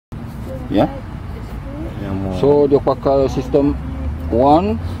Ya. So dia pakai sistem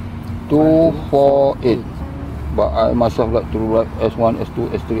 1, 2, 4, 8. But I myself like to write S1,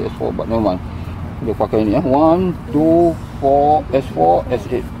 S2, S3, S4, but never mind. Dia pakai ini ya. 1, 2, 4, S4,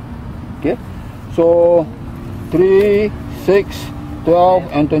 S8. Okay. So 3, 6, 12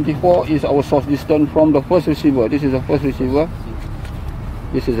 and 24 is our source distance from the first receiver. This is the first receiver.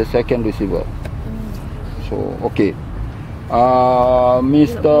 This is the second receiver. So okay.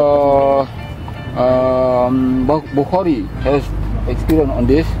 Mr. Bukhari has experience on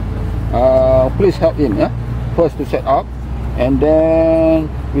this. Please help him, yeah. First to set up, and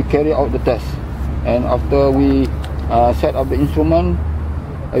then we carry out the test. And after we set up the instrument,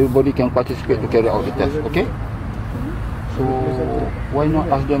 everybody can participate to carry out the test. Okay. So why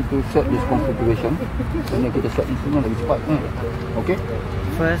not ask them to set this configuration? And then kita set instrument lagi cepat. Okay.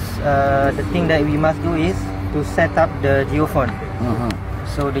 First, the thing that we must do is to set up the geophone.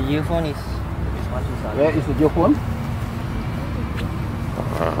 So the geophone is this one. Where is the geophone?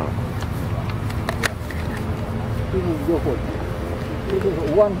 This is geophone. This is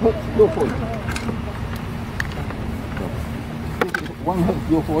 1 hertz geophone. This is 1 hertz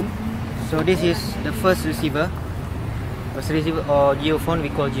geophone. So this is the first receiver. First receiver or geophone,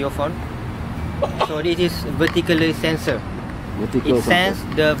 we call geophone. So this is vertically sensor. It sense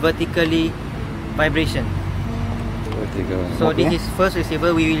the vertically vibration. So okay. This is first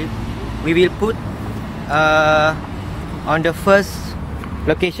receiver. We will put on the first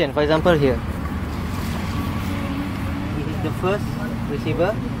location. For example, here. This is the first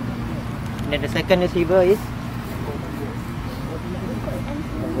receiver. And then the second receiver is.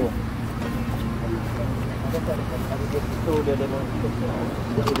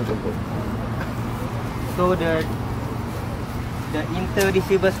 So the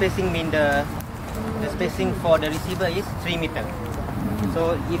inter-receiver spacing mean the spacing for the receiver is 3 meter.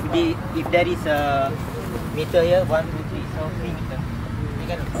 So if there is a meter here, 1, 2, 3, so 3 meter.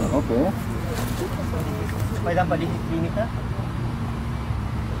 Okay. For example, this is 3 meter.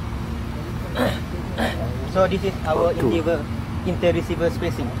 So this is our inter-receiver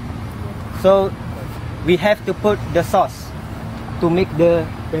spacing. So we have to put the source to make the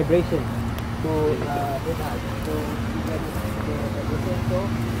vibration. So the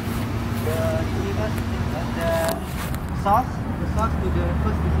source to the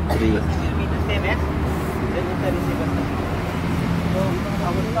first receiver will be the same as the inter-receiver. So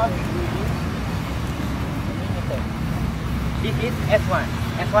our source will be this is S1.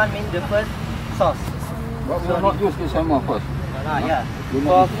 S1 means the first source. But we will not use this hammer first. Yeah.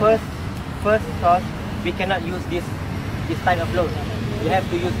 For first source, we cannot use this type of load. We have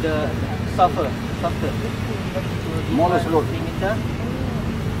to use the softer. Smallest load. 3 meter.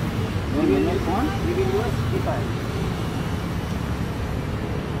 We will use this one.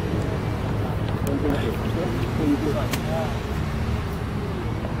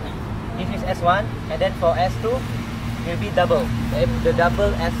 This is S1, and then for S2 will be double. The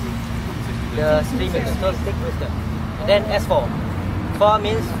double as the 3 meter, so 6 meter. And then S4. 4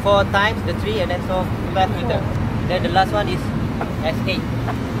 means 4 times the 3, and then so 12 meter. Then the last one is S8.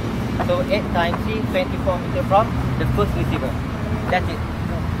 So 8 times 3, 24 meter from the first receiver. That's it.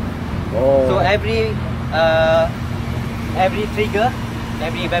 Oh. So every trigger,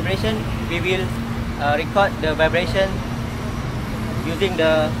 every vibration, we will record the vibration using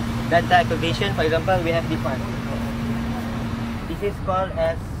the data activation. For example, we have this one. This is called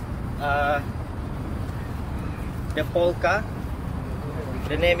as the polka.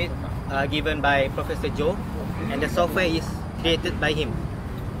 The name is given by Professor Joe, and the software is created by him.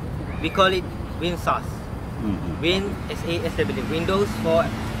 We call it WinSASW. Win SASW, Windows for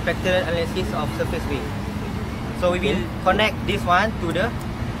Spectral Analysis of Surface Wave. So we will connect this one to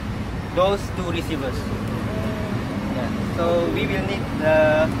those 2 receivers. Yeah. So we will need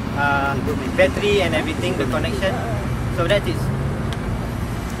the battery and everything, the connection. So that is.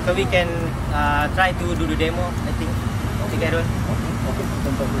 So we can try to do the demo, I think. Okay, Khairul.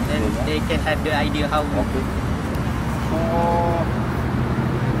 Then they can have the idea how. Okay. So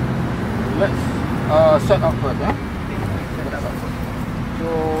let's set up first, eh? So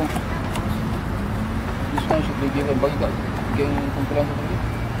this one should be given by guys. Geng kumpulan satu lagi.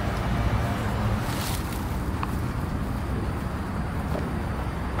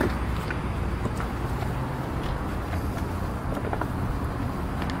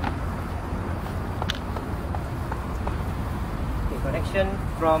 Connection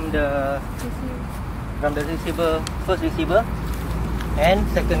from the receiver, first receiver and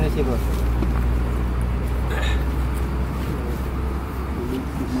second receiver.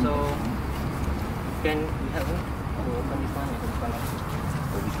 So can you help me to open this one?